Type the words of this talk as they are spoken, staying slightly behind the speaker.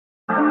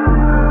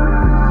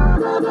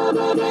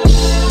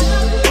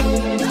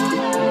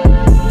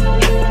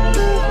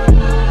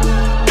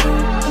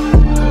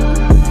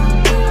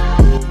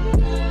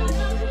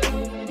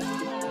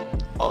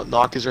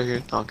Knock is right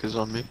here. Knock is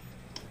on me.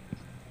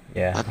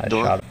 Yeah, At the I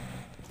door. shot him.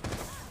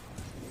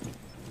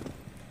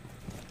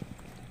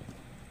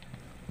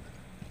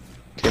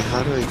 Okay,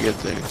 how do I get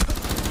there?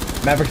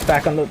 Maverick's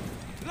back on the.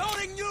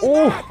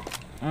 Ooh!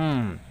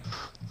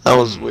 That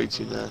was way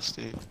too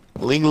nasty.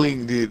 Ling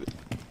Ling, dude.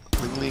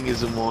 Ling Ling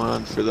is a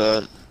moron for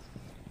that.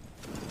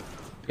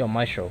 Yo,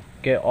 Maestro,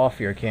 get off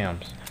your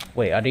cams.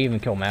 Wait, I didn't even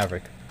kill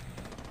Maverick.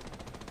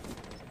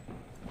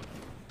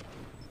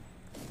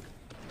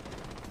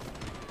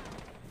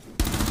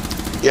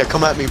 Yeah,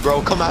 come at me,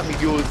 bro. Come at me.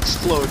 You'll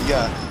explode.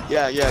 Yeah.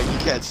 You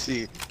can't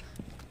see.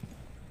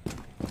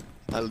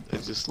 I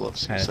just love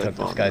Kinda suicide took this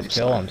bombing. guy's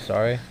kill, I'm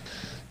sorry.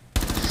 I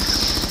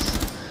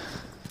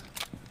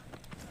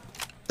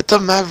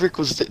thought Maverick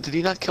was. Did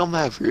he not kill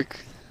Maverick?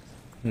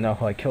 No,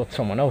 I killed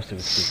someone else who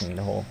was seeking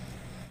the hole.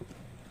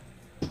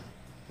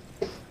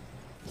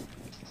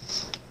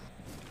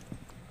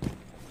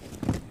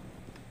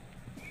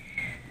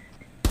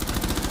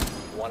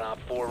 One op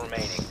 4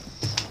 remaining.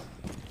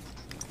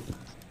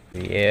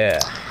 Yeah.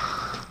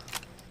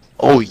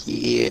 Oh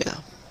yeah.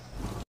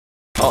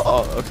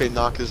 Oh, okay.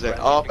 Knock is there.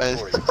 Oh, and.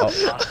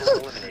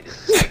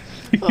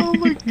 Oh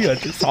my god. Yeah,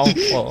 just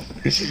awful.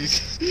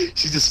 she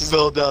just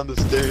fell down the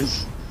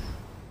stairs.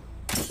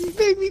 You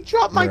made me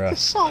drop my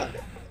croissant.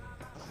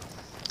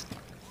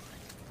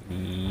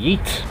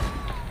 Yeet.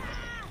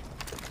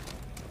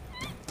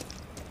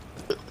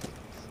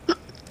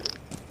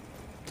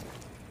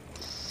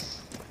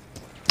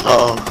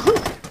 Oh.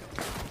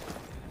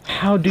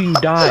 How do you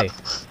die?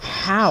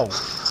 How?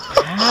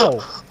 How?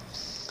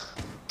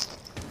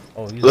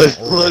 Oh, he's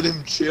let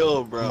him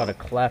chill, bro. I'm about to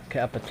clap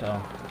Capital.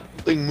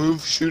 Thing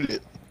move, shoot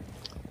it.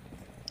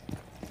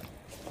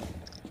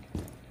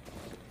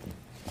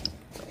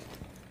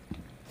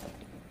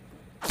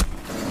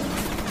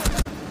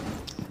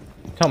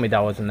 Tell me that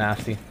wasn't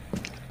nasty.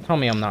 Tell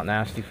me I'm not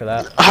nasty for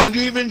that. How'd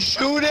you even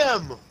shoot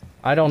him?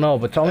 I don't know,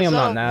 but tell me I'm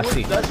not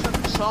nasty. That's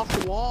just off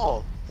the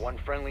wall. One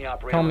friendly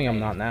operator. Tell me I'm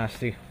remaining. not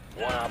nasty.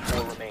 One op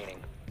 4 remaining.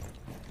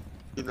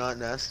 You're not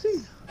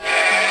nasty?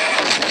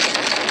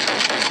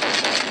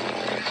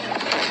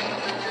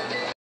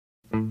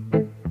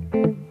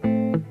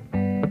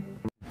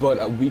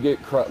 But we get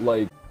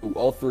like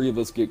all three of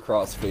us get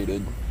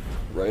cross-faded,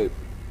 right?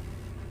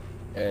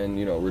 And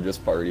you know we're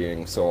just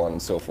partying, so on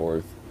and so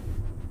forth.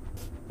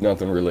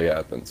 Nothing really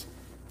happens.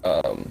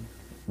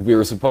 We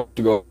were supposed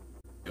to go.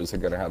 We was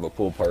gonna have a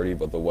pool party,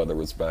 but the weather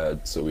was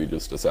bad, so we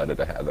just decided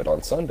to have it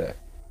on Sunday.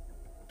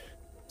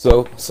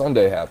 So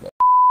Sunday happened.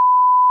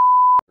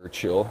 We're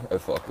chill. I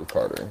fucked with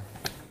Carter,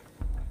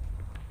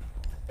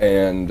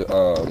 and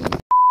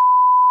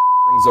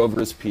brings over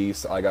his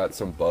piece. I got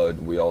some bud.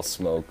 We all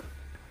smoke.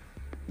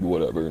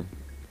 Whatever.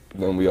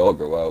 Then we all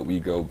go out. We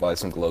go buy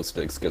some glow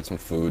sticks, get some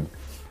food,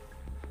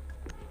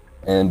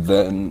 and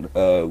then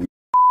we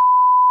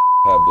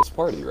have this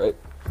party, right?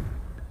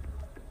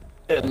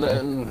 And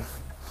then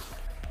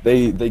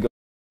they go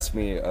ask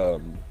me,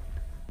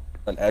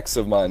 an ex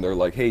of mine. They're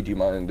like, "Hey, do you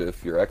mind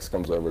if your ex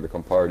comes over to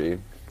come party?"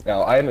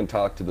 Now I haven't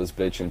talked to this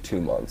bitch in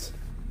 2 months,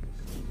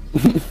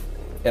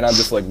 and I'm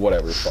just like,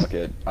 whatever, fuck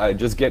it. I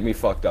just get me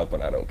fucked up,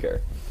 and I don't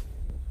care.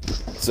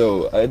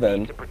 So I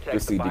then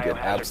proceed to get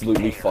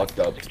absolutely fucked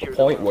up to the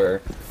point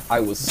where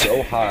I was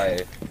so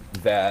high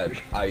that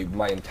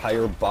my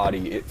entire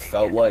body, it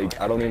felt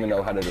like, I don't even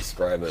know how to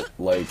describe it,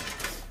 like,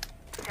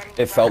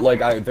 it felt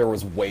like there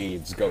was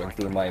waves going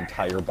through my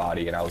entire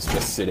body and I was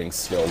just sitting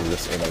still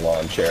just in a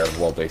lawn chair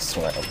while they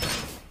swam.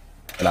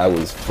 And I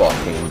was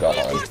fucking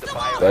gone,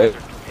 right?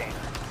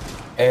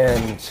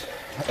 And,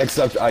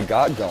 except I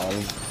got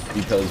gone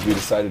because we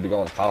decided to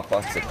go and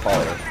hotbox a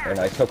car, and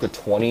I took a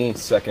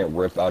 20-second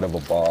rip out of a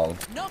bong,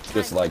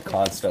 just like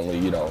constantly,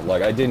 you know,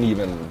 like I didn't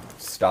even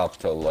stop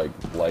to like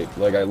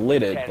I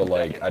lit it, but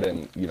like I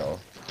didn't, you know,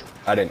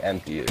 I didn't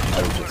empty it.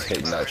 I was just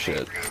hitting that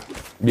shit.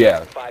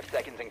 Yeah. 5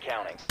 seconds and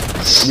counting.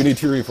 We need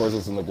 2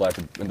 reinforcements in the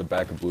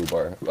back of Blue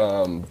Bar.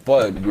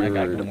 But we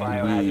didn't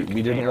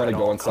want to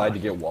go inside to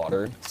get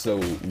water, so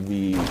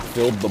we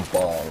filled the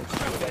bong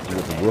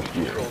with root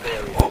beer.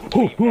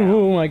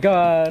 Oh my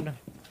god.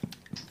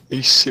 Are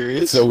you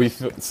serious? So I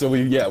took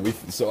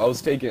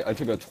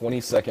a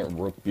 20-second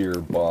root beer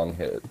bong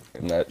hit,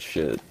 and that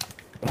shit,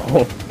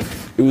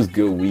 it was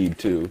good weed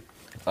too.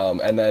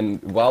 And then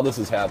while this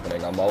is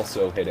happening, I'm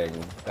also hitting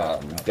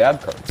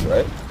dab carts,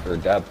 right? Or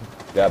dab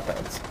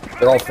pens.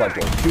 They're all front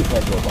door, 2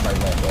 front door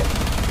behind that door.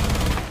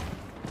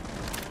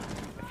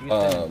 If you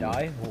didn't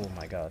die, oh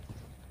my god.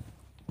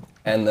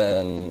 And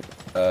then,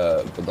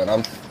 but then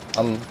I'm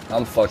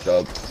fucked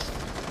up.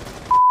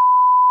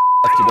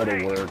 I have to go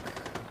to work.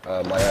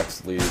 My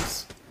ex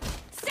leaves,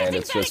 and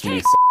it's just me.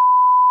 You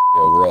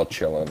know, we're all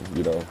chilling,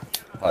 you know,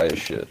 high as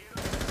shit.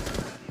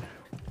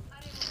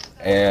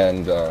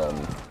 And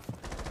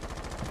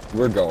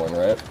we're going,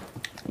 right?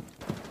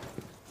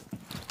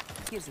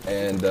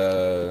 And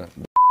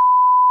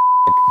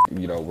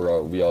you know,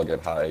 we all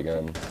get high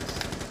again.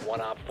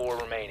 One op 4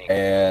 remaining.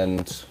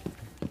 And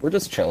we're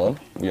just chilling,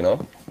 you know.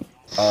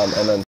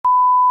 And then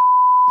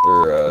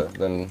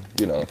then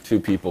you know, 2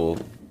 people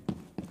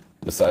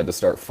decide to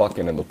start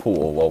fucking in the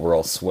pool while we're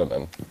all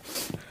swimming.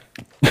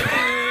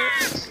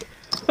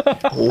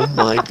 Oh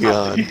my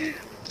god.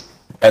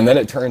 And then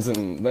it turns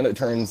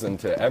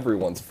into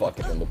everyone's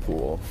fucking in the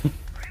pool.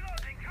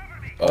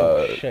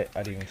 Shit,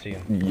 I didn't even see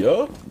him.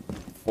 Yup.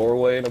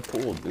 4-way in a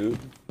pool, dude.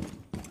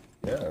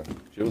 Yeah,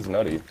 shit was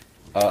nutty.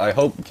 I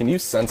hope, can you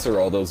censor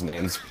all those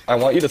names? I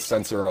want you to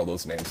censor all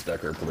those names,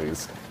 Decker,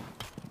 please.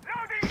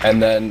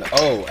 And then,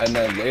 and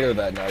then later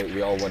that night,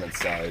 we all went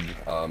inside,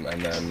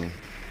 and then,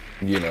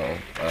 you know,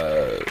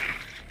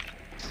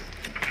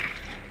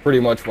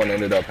 pretty much what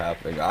ended up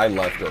happening, I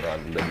left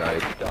around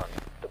midnight,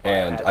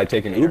 and I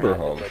take an Uber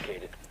home,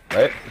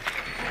 right?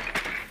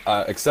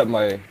 Except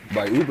my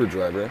Uber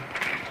driver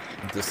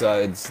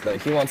decides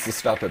that he wants to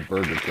stop at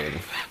Burger King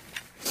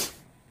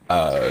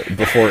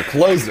before it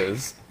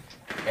closes,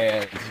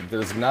 and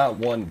there's not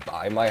one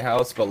by my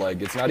house, but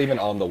like it's not even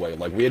on the way.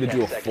 Like we had to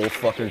do a full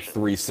fucking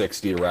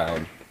 360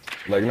 around.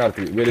 Like not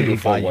we had to do a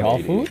full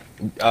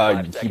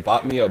 180. He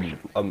bought me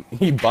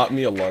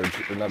a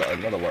large, or not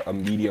a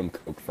medium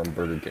Coke from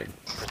Burger King.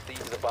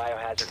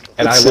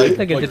 And That's I it?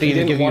 like, Nigga didn't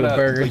even give you a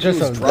burger,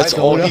 just a That's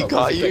all he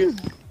got you?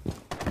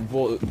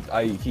 Well,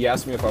 he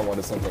asked me if I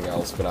wanted something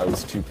else, but I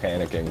was too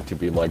panicking to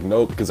be like,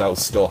 nope, because I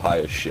was still high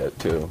as shit,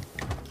 too.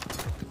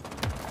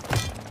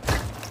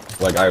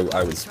 Like, I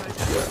was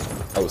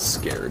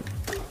scared.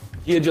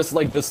 He had just,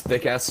 like, this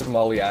thick-ass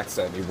Somali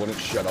accent, he wouldn't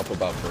shut up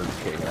about Burger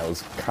King, and I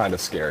was kind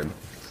of scared.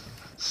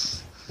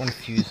 One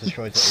fuse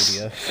destroys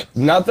the ADS.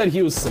 Not that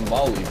he was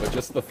Somali, but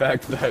just the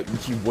fact that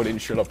he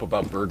wouldn't shut up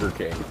about Burger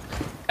King.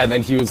 And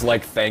then he was,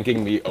 like,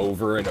 thanking me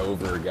over and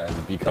over again,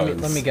 because...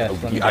 Let me guess,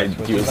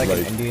 he was like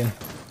an Indian?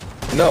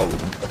 No.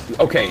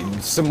 Okay,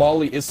 is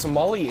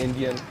Somali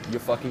Indian, you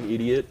fucking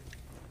idiot?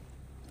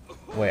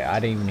 Wait, I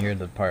didn't even hear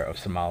the part of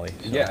Somali.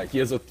 So. Yeah, he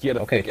had a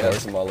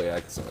thick-ass Somali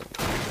accent.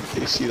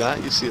 You see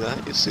that? You see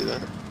that? You see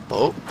that?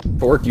 Oh.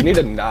 Torq, you need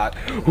to not...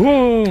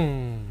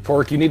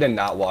 Torq, you need to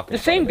not walk in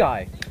The same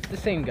guy. The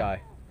same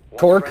guy.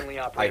 Torq,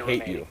 I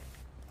hate you.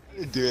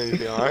 Do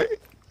anything, alright?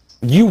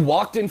 You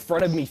walked in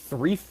front of me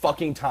 3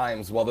 fucking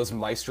times while this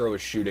maestro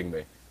was shooting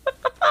me.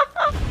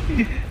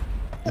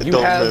 I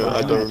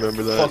don't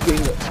remember that.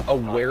 Fucking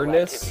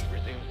awareness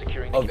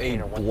of a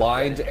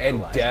blind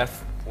and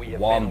deaf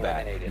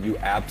wombat, you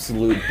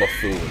absolute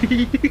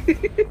buffoon.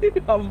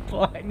 I'm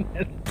blind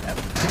and deaf.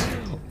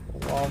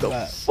 Wombat.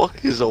 The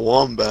fuck is a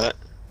wombat?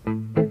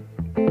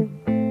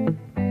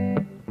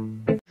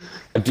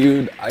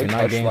 Dude, I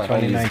touched game my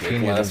homie's dick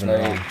 2019, last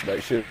night.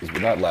 That shit was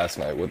not last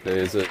night. What day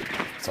is it?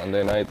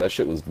 Sunday night? That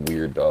shit was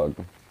weird, dog.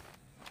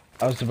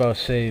 I was about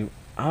to say,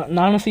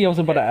 honestly, I was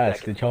about to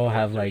ask, did y'all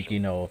have, like, you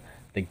know,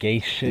 the gay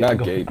shit?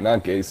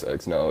 Not gay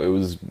sex, no. It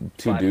was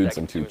 2 dudes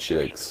and 2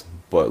 chicks.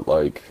 But,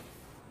 like...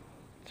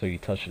 So you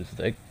touched his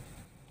dick?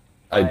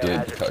 I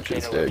did touch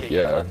his dick,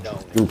 yeah.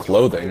 Through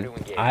clothing.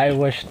 I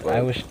was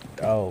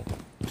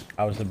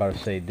about to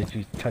say, did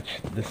you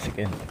touch the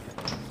skin?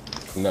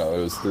 No,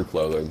 it was through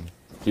clothing.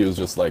 He was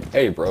just like,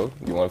 hey bro,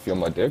 you wanna feel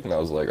my dick? And I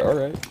was like,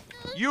 alright.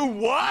 You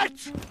what?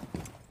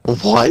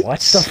 What? What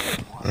the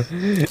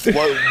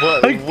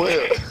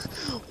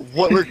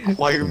what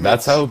requirements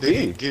That's how it did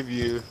he be. give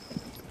you?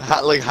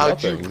 How'd you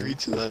Nothing. agree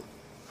to that?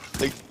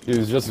 Like, He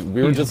was just,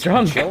 we were just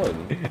drunk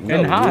chilling. No,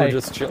 and high. we were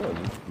just chilling.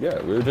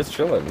 Yeah, we were just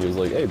chilling. He was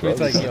like, hey bro,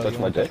 He's like, you yo, wanna touch you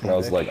my wanna dick? touch And I my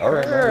was dick? like,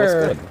 alright man, what's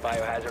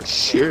good?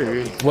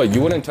 sure. What,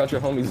 you wouldn't touch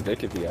a homie's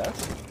dick if he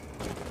asked?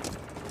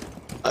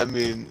 I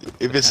mean,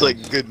 if it's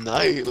like good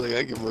night, like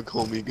I give my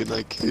homie a good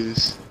night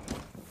kiss.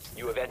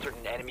 You have entered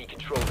an enemy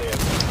controlled area.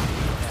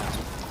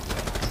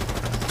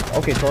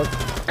 Okay, Torq.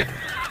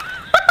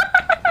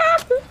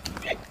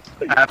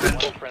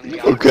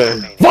 Okay.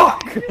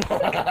 Fuck!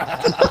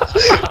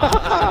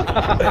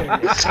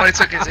 Somebody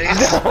took his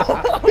ace.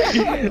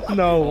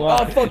 No,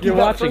 Oh fuck, you're you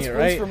got watching first it,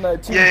 place right? from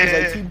that team, Yeah,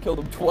 because yeah, I team killed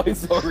him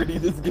twice already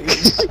this game.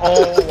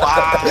 Oh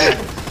wow.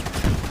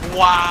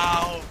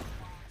 Wow.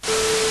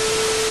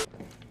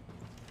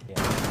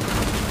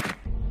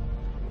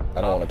 I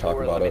don't want to talk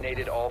about it.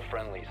 Eliminated all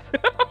friendlies. I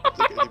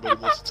think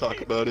anybody wants to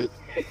talk about it.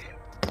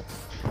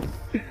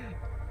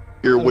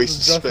 You're a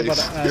waste of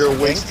space. You're a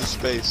waste of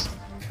space.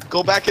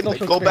 Go back in there.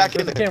 Go back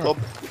in there.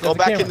 Go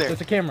back in there. There's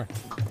a camera.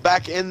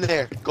 Back in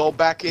there. Go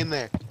back in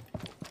there.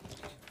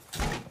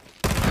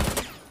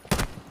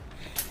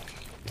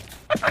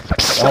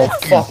 Oh,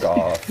 fuck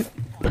off.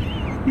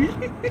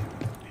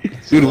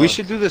 Dude, we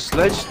should do the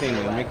sledge thing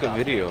and make a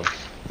video.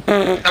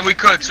 And we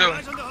could too.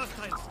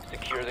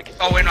 Secure the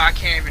Oh wait, no, I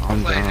can't even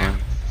I'm play down. now.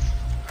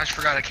 I just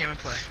forgot I can't even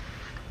play.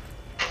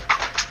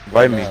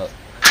 Invite me.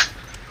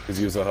 Is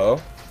he a hoe?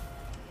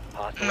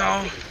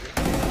 No.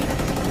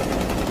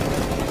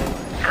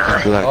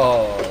 Like,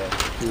 Oh,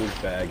 he was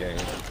bagging.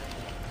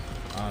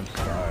 I'm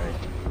sorry.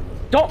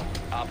 Don't!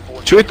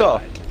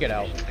 Chuita! Get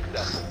out.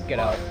 Get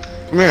out.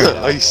 Come here.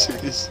 Are you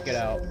serious? Get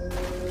out.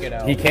 Get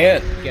out. He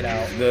can't. Get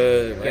out.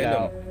 The Get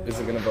random out.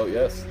 isn't gonna vote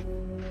yes.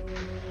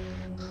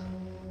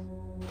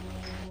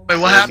 Wait,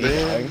 what happened?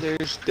 Man,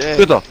 there's dead.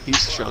 Chuita!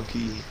 He's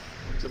chunky.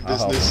 It's a I'll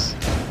help. business.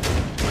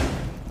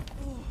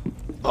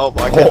 Oh,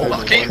 I can't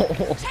Lucky.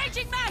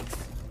 Changing max.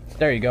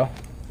 There you go.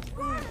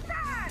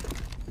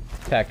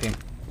 Tag team.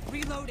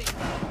 Reloading.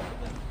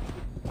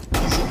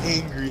 He's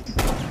angry.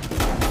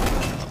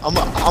 I'm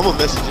a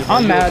message him.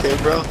 I'm mad.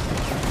 Okay, bro?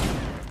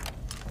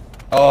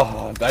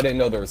 Oh, I didn't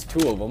know there was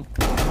 2 of them.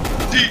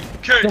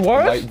 DK. The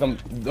what?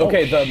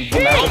 Okay, the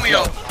Romeo.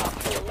 Op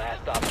 4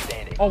 last stop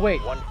standing. Oh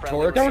wait. One friendly.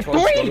 Torch, There was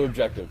Torch, 3! go to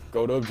objective.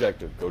 Go to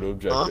objective. Go to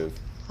objective.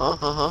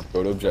 Huh?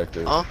 Go to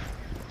objective. Huh?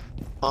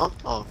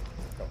 Oh.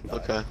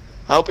 Okay.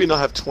 I hope you don't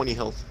have 20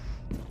 health.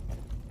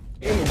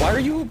 And why are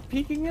you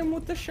peeking him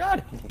with the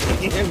shot?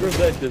 Amber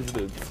that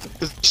distance.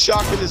 This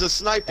shotgun is a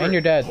sniper. And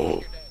you're dead.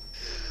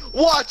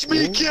 Watch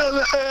me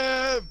kill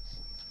him!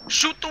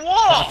 Shoot the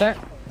wall. Got that?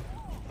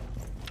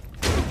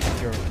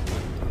 You're...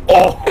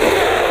 Oh!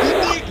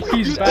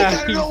 He's You bad.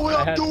 think I know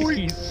what I'm doing?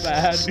 He's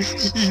bad.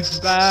 He's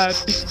bad.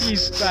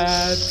 He's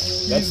bad.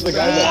 That's the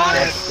guy that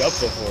messed up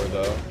before,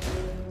 though.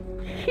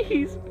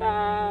 He's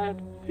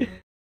bad.